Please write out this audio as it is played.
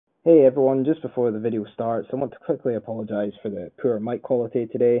Hey everyone, just before the video starts, I want to quickly apologise for the poor mic quality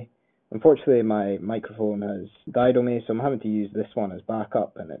today. Unfortunately, my microphone has died on me, so I'm having to use this one as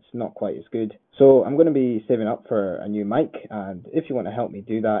backup, and it's not quite as good. So I'm going to be saving up for a new mic, and if you want to help me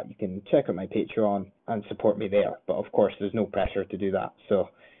do that, you can check out my Patreon and support me there. But of course, there's no pressure to do that.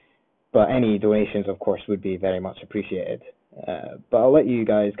 But any donations, of course, would be very much appreciated. But I'll let you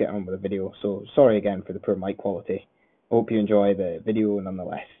guys get on with the video. So sorry again for the poor mic quality. I hope you enjoy the video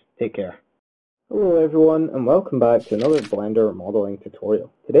nonetheless. Take care. Hello everyone, and welcome back to another Blender modeling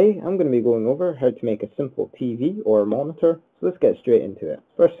tutorial. Today I'm going to be going over how to make a simple TV or monitor, so let's get straight into it.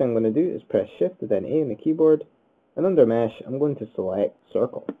 First thing I'm going to do is press Shift and then A on the keyboard, and under Mesh I'm going to select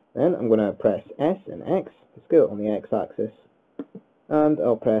Circle. Then I'm going to press S and X to scale it on the X axis, and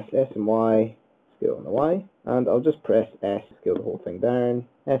I'll press S and Y, scale on the Y, and I'll just press S to scale the whole thing down,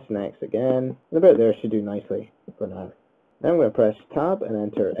 S and X again, and about there should do nicely for now. Now I'm going to press Tab and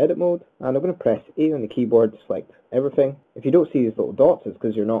enter Edit Mode, and I'm going to press A on the keyboard to select everything. If you don't see these little dots, it's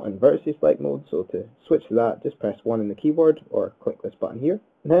because you're not in vertices select mode, so to switch to that, just press 1 on the keyboard, or click this button here.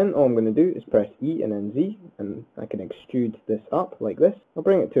 And then all I'm going to do is press E and then Z, and I can extrude this up like this. I'll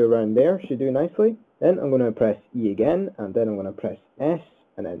bring it to around there, should do nicely. Then I'm going to press E again, and then I'm going to press S,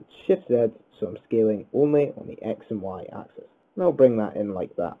 and then Shift Z, so I'm scaling only on the X and Y axis. And I'll bring that in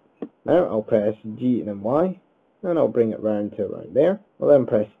like that. Now I'll press G and then Y, and I'll bring it round to around there. I'll then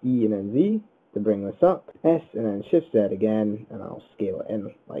press E and then Z to bring this up, S and then Shift Z again, and I'll scale it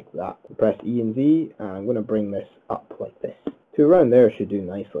in like that. I'll press E and Z, and I'm going to bring this up like this. To around there should do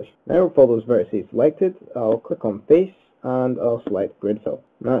nicely. Now with all those vertices selected, I'll click on Face, and I'll select Grid Fill.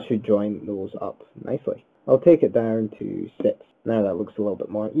 And that should join those up nicely. I'll take it down to 6. Now that looks a little bit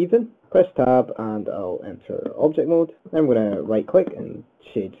more even. Press Tab and I'll enter Object Mode. Then I'm going to right click and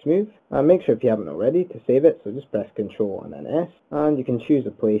Shade Smooth. And make sure if you haven't already to save it, so just press Ctrl and then S. And you can choose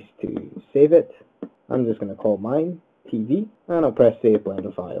a place to save it. I'm just going to call mine TV, and I'll press Save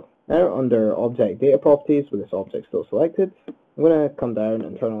Blender File. Now under Object Data Properties, with this object still selected, I'm going to come down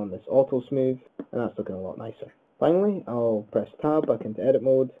and turn on this Auto Smooth, and that's looking a lot nicer. Finally, I'll press Tab back into Edit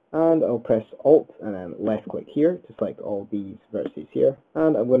Mode, and I'll press Alt and then left click here to select all these vertices here.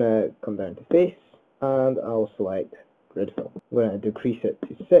 And I'm going to come down to Face, and I'll select Grid Fill. I'm going to decrease it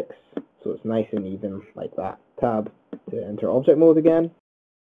to 6, so it's nice and even like that. Tab to enter Object Mode again.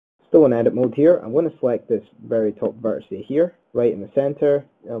 Still in Edit Mode here, I'm going to select this very top vertex here, right in the center.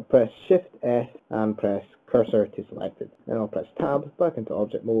 I'll press Shift S and press Cursor to select it. Then I'll press Tab back into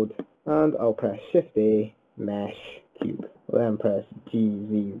Object Mode, and I'll press Shift A, Mesh Cube. I'll then press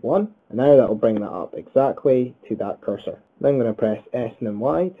GZ1, and now that will bring that up exactly to that cursor. Then I'm going to press S and then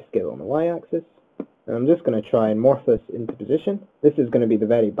Y to scale it on the Y axis, and I'm just going to try and morph this into position. This is going to be the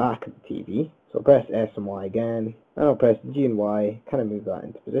very back of the TV, so I'll press S and Y again, and I'll press G and Y, kind of move that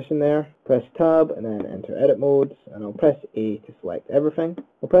into position there. Press Tab and then enter Edit Mode, and I'll press A to select everything.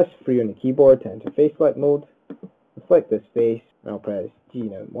 I'll press 3 on the keyboard to enter Face Select Mode. I'll select this face, and I'll press G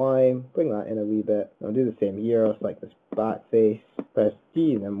and then Y, bring that in a wee bit. I'll do the same here. I'll select this back face, press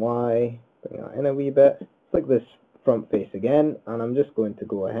G and then Y, bring that in a wee bit. Select this front face again, and I'm just going to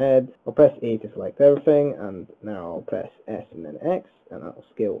go ahead. I'll press A to select everything, and now I'll press S and then X, and I'll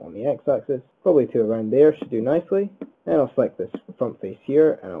scale on the X axis, probably to around there, should do nicely. Then I'll select this front face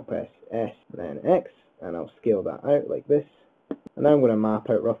here, and I'll press S and then X, and I'll scale that out like this. And now I'm going to map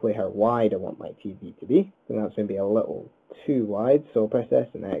out roughly how wide I want my TV to be. I think that's going to be a little too wide, so I'll press S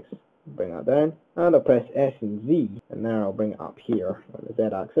and X, bring that down, and I'll press S and Z, and now I'll bring it up here on the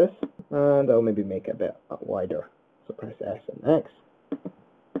Z axis, and I'll maybe make it a bit wider. So press S and X,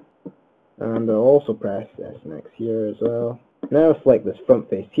 and I'll also press S and X here as well. Now I'll select this front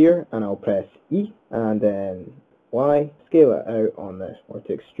face here, and I'll press E, and then Y, scale it out on the, or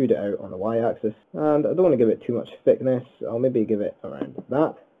to extrude it out on the Y axis, and I don't want to give it too much thickness, I'll maybe give it around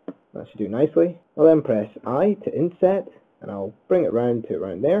that. That should do nicely. I'll then press I to inset, and I'll bring it round to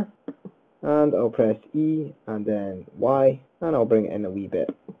around there, and I'll press E and then Y, and I'll bring it in a wee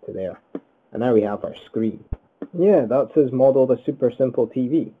bit to there. And now we have our screen. Yeah, that's as modelled a super simple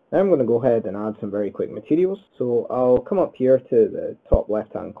TV. Now I'm going to go ahead and add some very quick materials. So I'll come up here to the top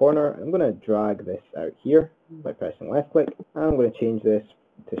left hand corner, and I'm going to drag this out here by pressing left click, and I'm going to change this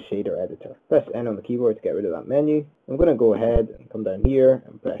to Shader Editor. Press N on the keyboard to get rid of that menu. I'm going to go ahead and come down here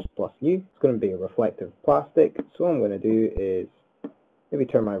and press plus new. It's going to be a reflective plastic, so what I'm going to do is maybe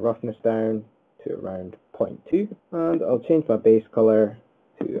turn my roughness down to around 0.2, and I'll change my base color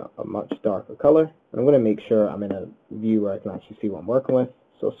to a much darker color. I'm going to make sure I'm in a view where I can actually see what I'm working with,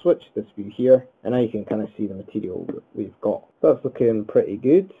 So I'll switch this view here, and now you can kind of see the material that we've got. So that's looking pretty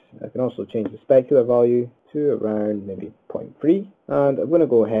good. I can also change the specular value to around maybe 0.3, and I'm going to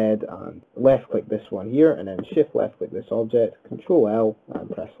go ahead and left click this one here, and then shift left click this object, Control L, and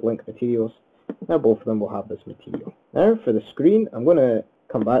press link materials. Now both of them will have this material. Now for the screen, I'm going to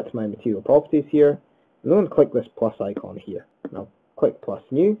come back to my material properties here, and I'm going to click this plus icon here. And I'll click plus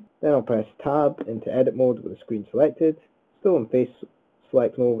new, then I'll press tab into edit mode with the screen selected, still in face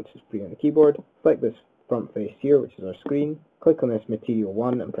select mode, which is free on the keyboard. Select this front face here, which is our screen. Click on this material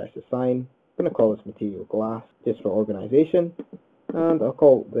 1 and press assign. I'm going to call this material glass just for organization, and I'll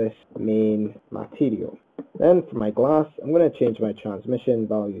call this main material. Then for my glass, I'm going to change my transmission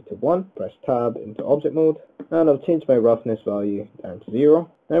value to 1, press tab into object mode, and I'll change my roughness value down to 0.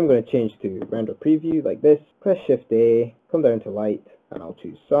 Then I'm going to change to render preview like this, press shift A, come down to light, and I'll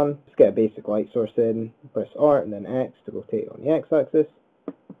choose sun. Just get a basic light source in, press R and then X to rotate on the X axis.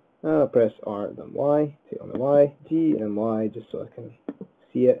 I'll press R and then Y, rotate on the Y, G and then Y just so I can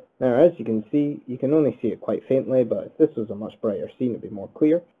see it. Now as you can see, you can only see it quite faintly, but if this was a much brighter scene it would be more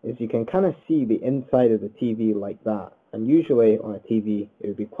clear, is you can kind of see the inside of the TV like that. And usually on a TV it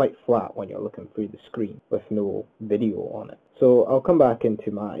would be quite flat when you're looking through the screen with no video on it. So I'll come back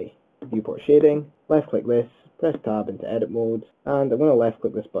into my viewport shading, left click this, press tab into edit mode, and I'm going to left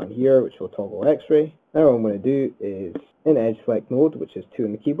click this button here which will toggle X-ray. Now what I'm going to do is in edge select mode, which is 2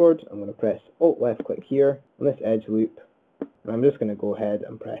 on the keyboard, I'm going to press alt left click here on this edge loop, and I'm just going to go ahead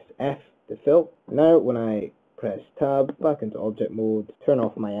and press F to fill. Now when I press tab back into object mode, turn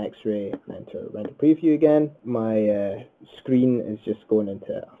off my X-ray and enter render preview again, my screen is just going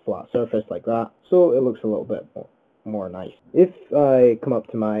into a flat surface like that, so it looks a little bit more nice. If I come up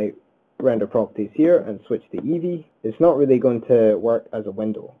to my render properties here and switch to Eevee, it's not really going to work as a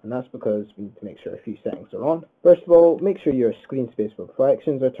window, and that's because we need to make sure a few settings are on. First of all, make sure your screen space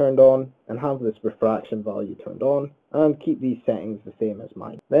reflections are turned on and have this refraction value turned on, and keep these settings the same as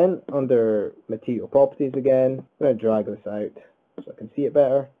mine. Then under material properties again, I'm going to drag this out so I can see it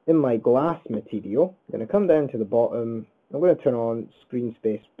better. In my glass material, I'm going to come down to the bottom, I'm going to turn on screen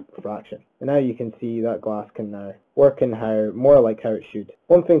space refraction. And now you can see that glass can now work in more like how it should.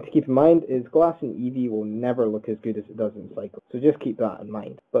 One thing to keep in mind is glass in Eevee will never look as good as it does in Cycle, so just keep that in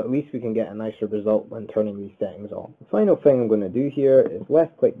mind. But at least we can get a nicer result when turning these settings on. The final thing I'm going to do here is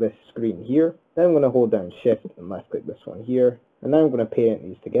left click this screen here, then I'm going to hold down shift and left click this one here, and now I'm going to parent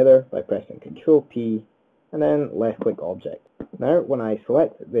these together by pressing Ctrl P and then left click object. Now when I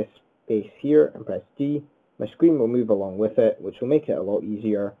select this face here and press G, my screen will move along with it, which will make it a lot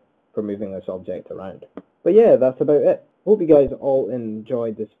easier for moving this object around. But yeah, that's about it. Hope you guys all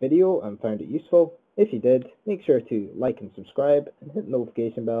enjoyed this video and found it useful. If you did, make sure to like and subscribe and hit the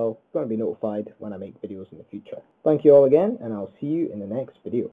notification bell. You're going to be notified when I make videos in the future. Thank you all again, and I'll see you in the next video.